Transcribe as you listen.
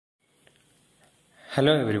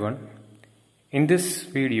Hello everyone. In this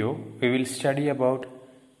video we will study about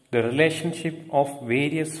the relationship of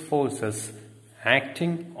various forces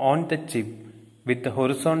acting on the chip with the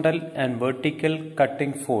horizontal and vertical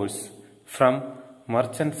cutting force from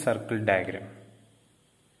merchant circle diagram.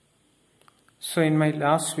 So in my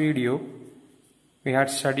last video we had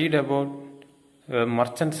studied about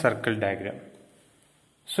merchant circle diagram.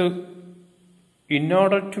 So in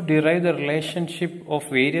order to derive the relationship of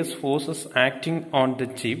various forces acting on the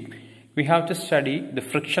chip, we have to study the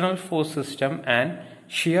frictional force system and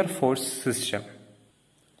shear force system.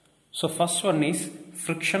 So first one is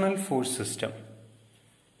frictional force system.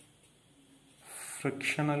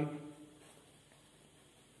 Frictional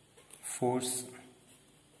force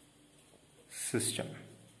system.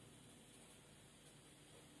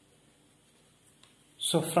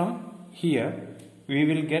 So from here we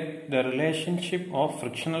will get the relationship of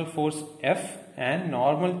frictional force F and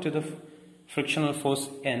normal to the frictional force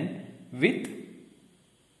N with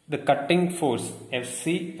the cutting force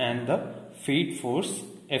Fc and the feed force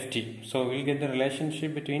Ft. So we will get the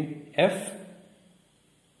relationship between F,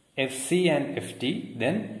 Fc and Ft,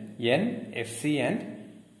 then N, Fc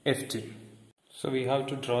and Ft. So we have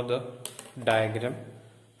to draw the diagram.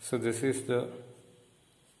 So this is the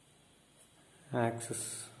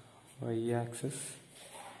axis, y-axis,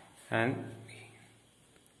 and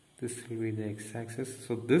this will be the x-axis.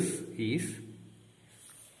 So this is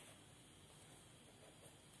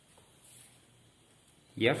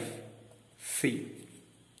Fc,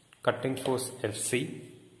 cutting force Fc,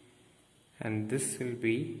 and this will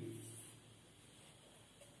be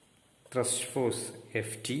thrust force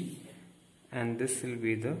Ft, and this will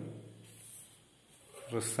be the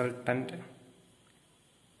resultant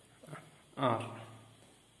R.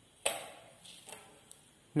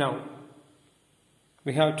 Now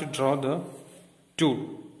we have to draw the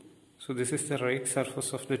tool. So this is the right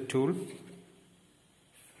surface of the tool.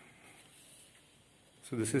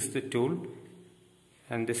 So this is the tool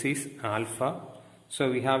and this is alpha. So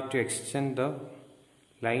we have to extend the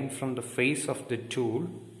line from the face of the tool.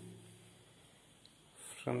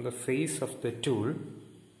 From the face of the tool.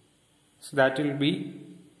 So that will be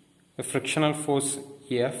the frictional force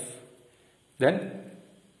F. Then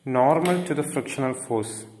normal to the frictional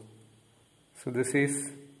force. So this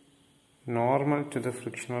is normal to the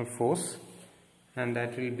frictional force and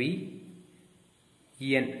that will be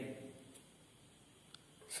N.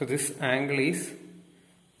 So this angle is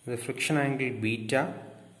the friction angle beta,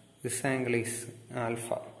 this angle is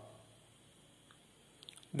alpha.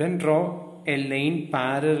 Then draw a line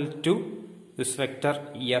parallel to this vector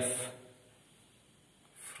F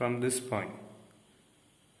from this point.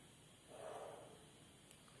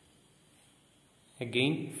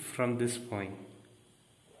 Again from this point.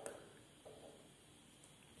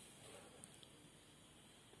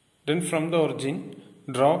 Then from the origin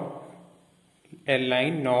draw a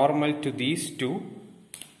line normal to these two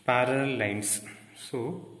parallel lines.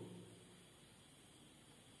 So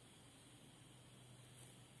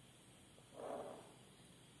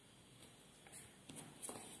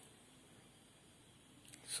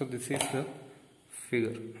this is the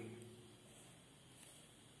figure.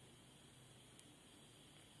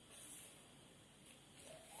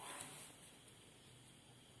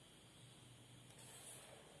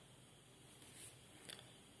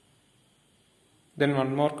 Then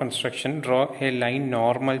one more construction, draw a line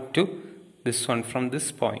normal to this one from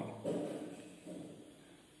this point.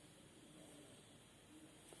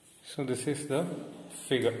 So this is the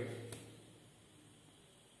figure.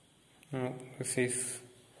 Now this is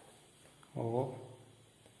O,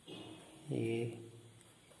 A,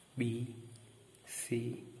 B,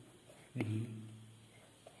 C, D,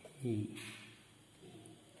 E,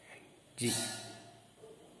 G.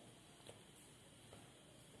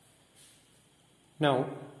 Now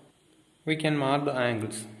we can mark the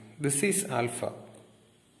angles. This is alpha.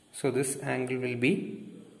 So this angle will be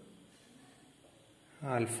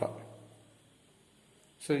alpha.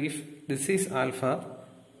 So if this is alpha,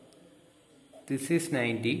 this is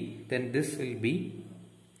 90, then this will be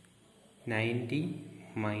 90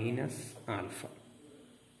 minus alpha.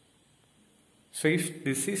 So if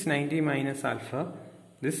this is 90 minus alpha,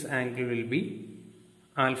 this angle will be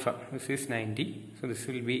alpha. This is 90. So this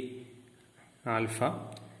will be alpha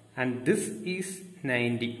and this is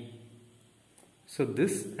 90. So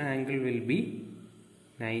this angle will be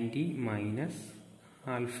 90 minus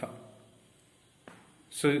alpha.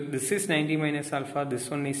 So this is 90 minus alpha, this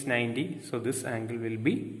one is 90. So this angle will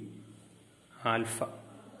be alpha.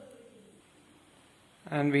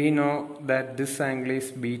 And we know that this angle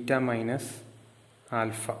is beta minus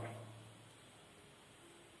alpha.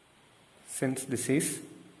 since this is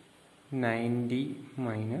 90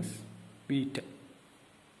 minus beta.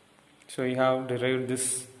 So we have derived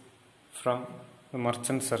this from the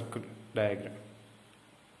merchant circle diagram.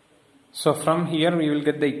 So from here we will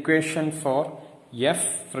get the equation for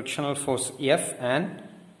F, frictional force F and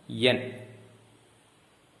N.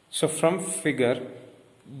 So from figure,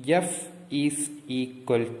 F is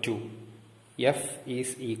equal to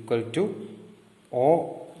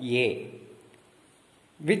OA,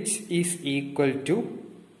 which is equal to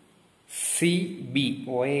CB.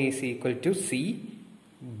 OA is equal to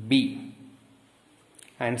CB,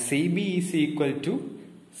 and CB is equal to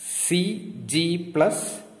CG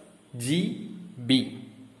plus GB.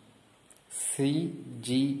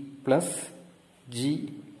 CG plus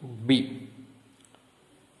GB.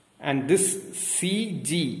 And this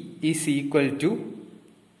CG is equal to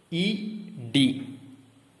ED.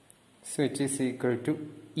 So it is equal to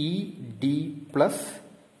ED plus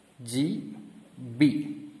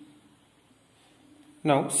GB.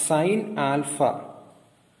 Now sin alpha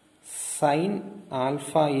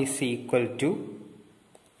is equal to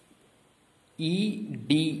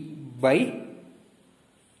ED by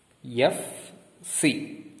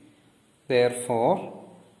FC. Therefore,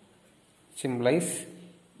 implies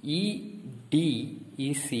ED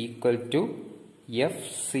is equal to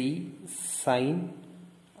FC sin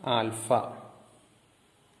alpha.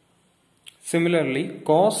 Similarly,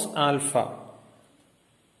 cos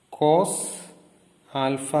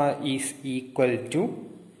alpha is equal to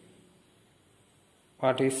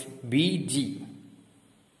what is BG?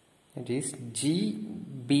 It is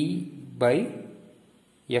GB by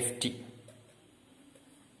FT.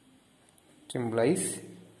 It implies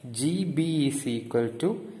GB is equal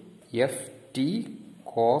to FT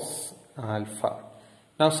cos alpha.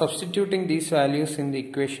 Now substituting these values in the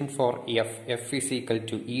equation for F is equal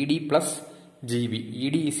to ED plus GB.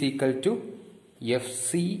 ED is equal to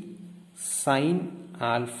FC sin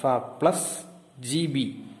alpha plus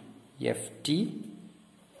GB, FT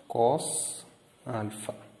cos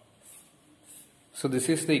alpha. So this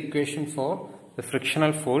is the equation for the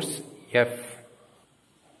frictional force F.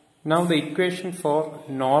 Now the equation for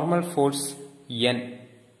normal force N.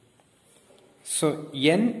 So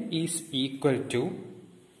N is equal to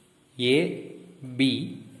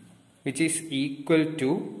AB, which is equal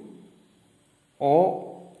to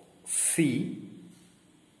OC,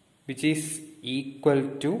 which is equal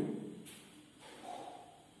to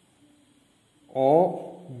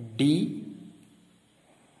OD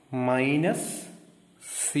minus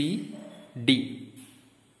CD,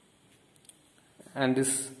 and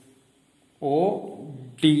this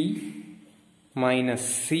OD minus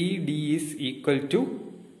CD is equal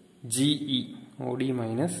to GE. OD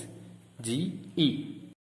minus GE.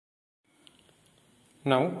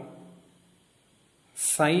 Now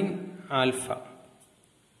sin alpha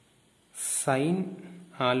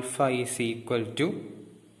is equal to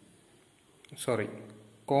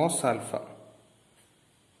cos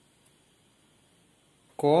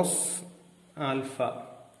alpha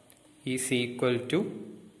is equal to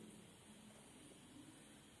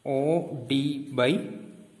OD by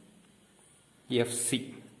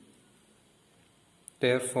FC.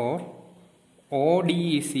 Therefore, OD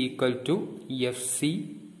is equal to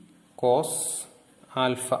FC cos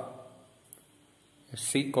alpha.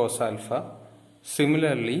 FC cos alpha.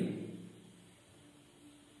 Similarly,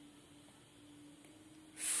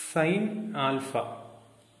 sin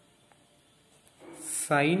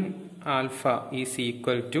alpha is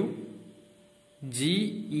equal to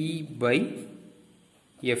GE by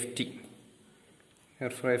FT.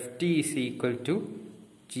 Therefore, FT is equal to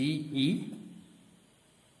GE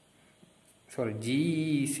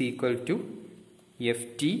is equal to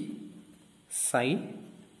FT sin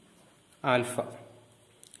alpha.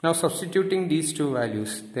 Now substituting these two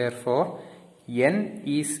values, therefore N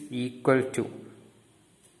is equal to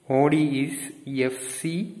OD is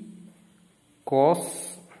FC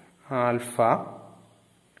cos alpha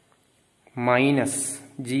minus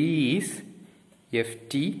G is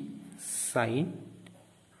FT sin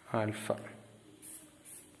alpha.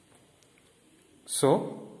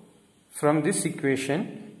 So from this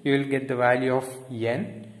equation you will get the value of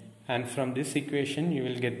N, and from this equation you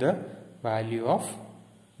will get the value of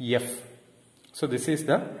F. So this is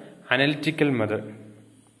the analytical method.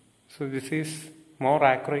 So this is more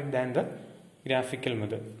accurate than the graphical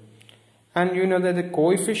method. And you know that the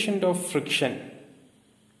coefficient of friction,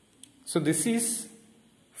 so this is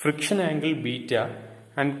friction angle beta,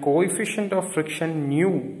 and coefficient of friction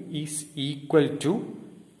nu is equal to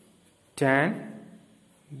tan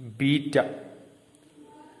beta,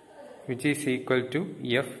 which is equal to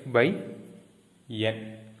F by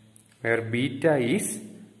N. where beta is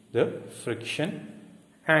the friction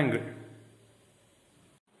angle.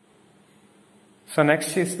 So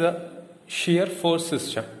next is the shear force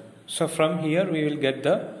system. So from here we will get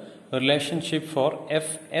the relationship for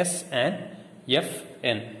Fs and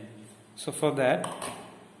Fn. So for that,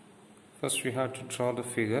 first we have to draw the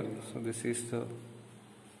figure. So this is the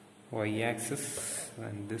y-axis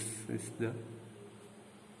and this is the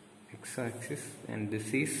x-axis, and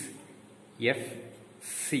this is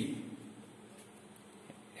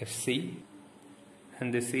Fc,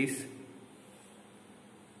 and this is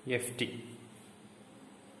Ft.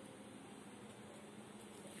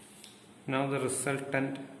 Now the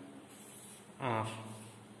resultant R.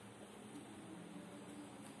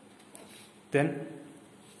 Then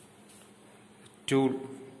tool.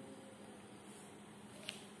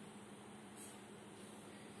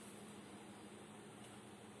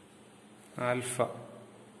 Alpha.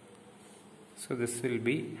 So this will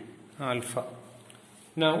be alpha.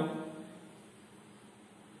 Now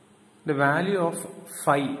the value of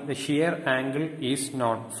phi, the shear angle, is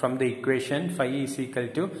known from the equation. Phi is equal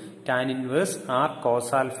to tan inverse R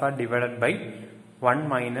cos alpha divided by 1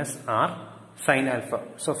 minus R sin alpha.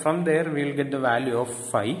 So from there we will get the value of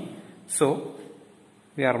phi. So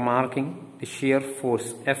we are marking the shear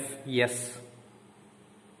force Fs.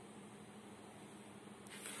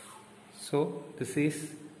 So this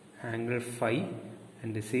is angle phi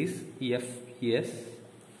and this is Fs.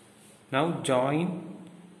 Now join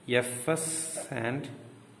Fs and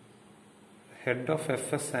head of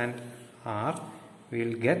Fs and R, we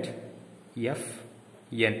will get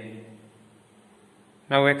Fn.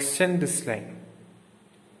 Now extend this line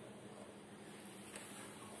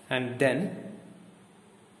and then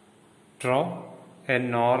draw a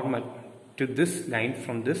normal to this line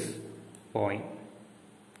from this point.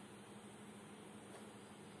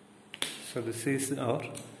 So this is our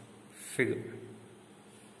figure.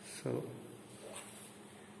 So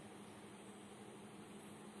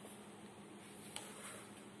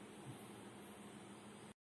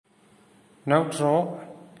now draw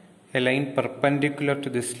a line perpendicular to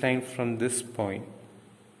this line from this point.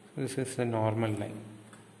 This is a normal line.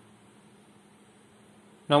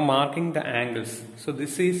 Now marking the angles. So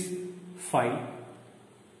this is phi.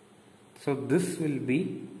 So this will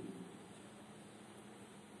be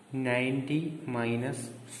 90 minus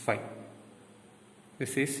phi.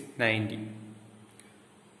 This is 90.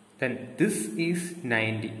 Then this is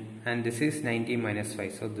 90 and this is 90 minus phi.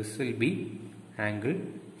 So this will be angle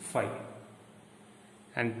phi.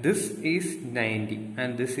 And this is 90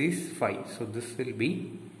 and this is phi. So this will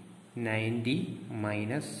be 90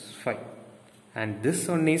 minus phi. And this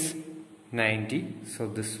one is 90. So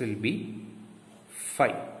this will be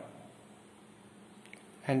phi.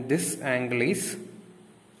 And this angle is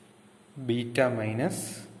beta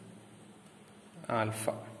minus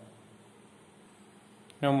alpha.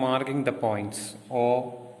 Now marking the points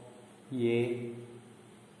O, A,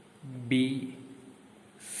 B,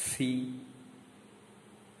 C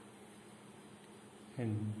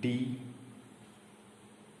and D,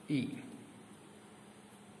 E.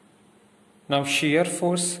 Now shear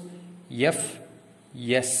force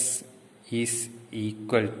Fs is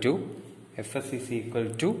equal to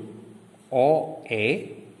OA,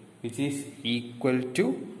 which is equal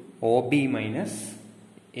to OB minus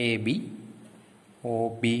AB,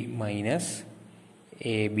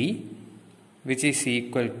 which is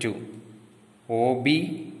equal to OB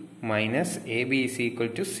minus AB is equal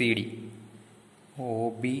to CD.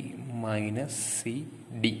 OB minus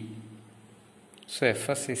CD. So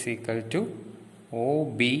Fs is equal to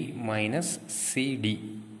OB minus CD.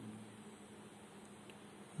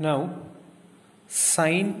 Now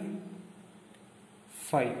sin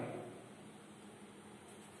phi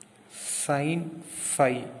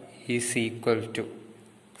is equal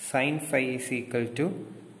to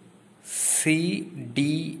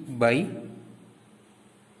CD by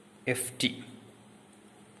Ft.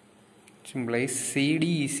 Which implies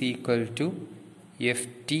CD is equal to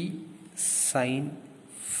Ft sin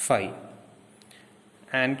phi,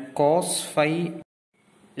 and cos phi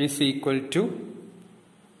is equal to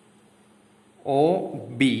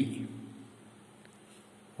OB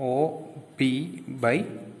by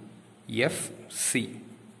Fc,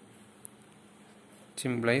 which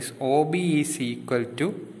implies OB is equal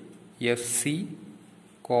to Fc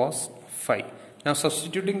cos phi. Now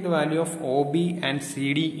substituting the value of OB and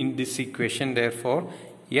CD in this equation, therefore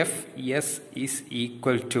Fs is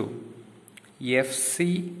equal to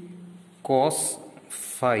Fc cos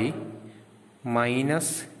phi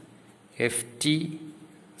minus Ft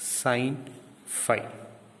sin phi.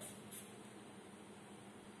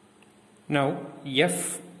 Now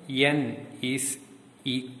Fn is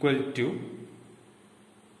equal to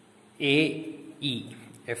AE.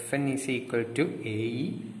 Fn is equal to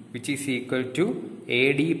AE, which is equal to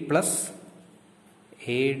AD plus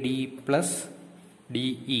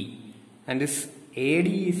DE, and this AD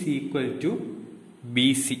is equal to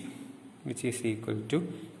BC, which is equal to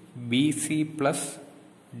BC plus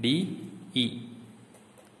DE.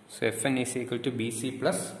 So Fn is equal to BC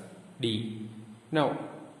plus DE. Now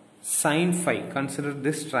sin phi, consider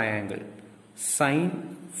this triangle.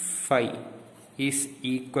 Sin phi is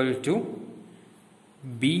equal to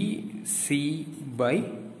BC by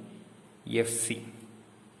FC.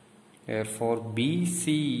 Therefore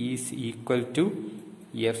BC is equal to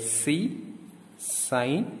FC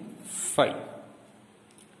sin phi.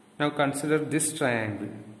 Now consider this triangle.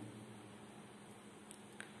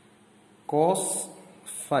 Cos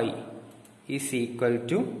phi is equal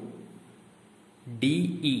to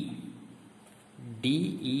DE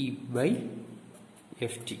by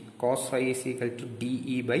FT. Cos phi is equal to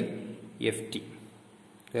DE by FT.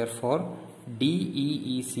 Therefore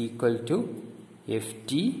DE is equal to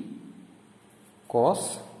FT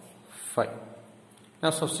cos phi. Now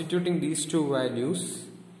substituting these two values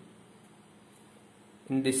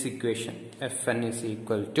in this equation, Fn is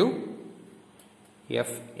equal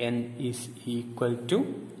to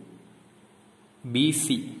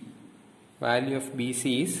BC. Value of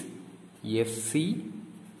BC is FC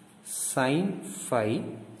sin phi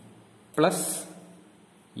plus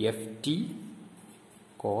FT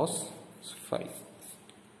cos phi.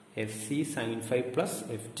 FC sin phi plus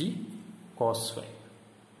FT cos phi.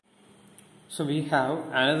 So we have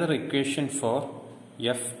another equation for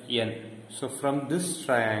Fn. So from this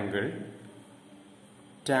triangle,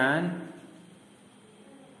 tan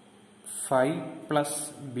phi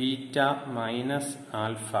plus beta minus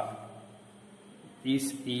alpha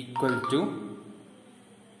is equal to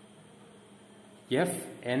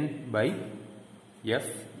Fn by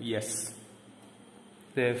Fs.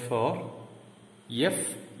 Therefore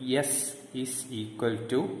Fs is equal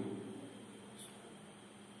to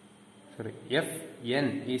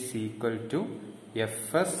Fn is equal to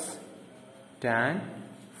Fs tan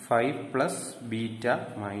phi plus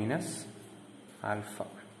beta minus alpha.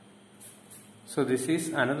 So this is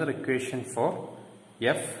another equation for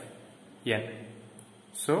Fn.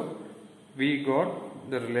 So we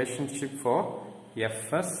got the relationship for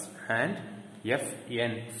Fs and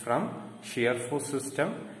Fn from shear force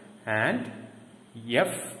system and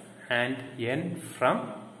F and N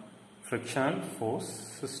from frictional force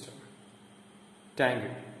system. Thank you.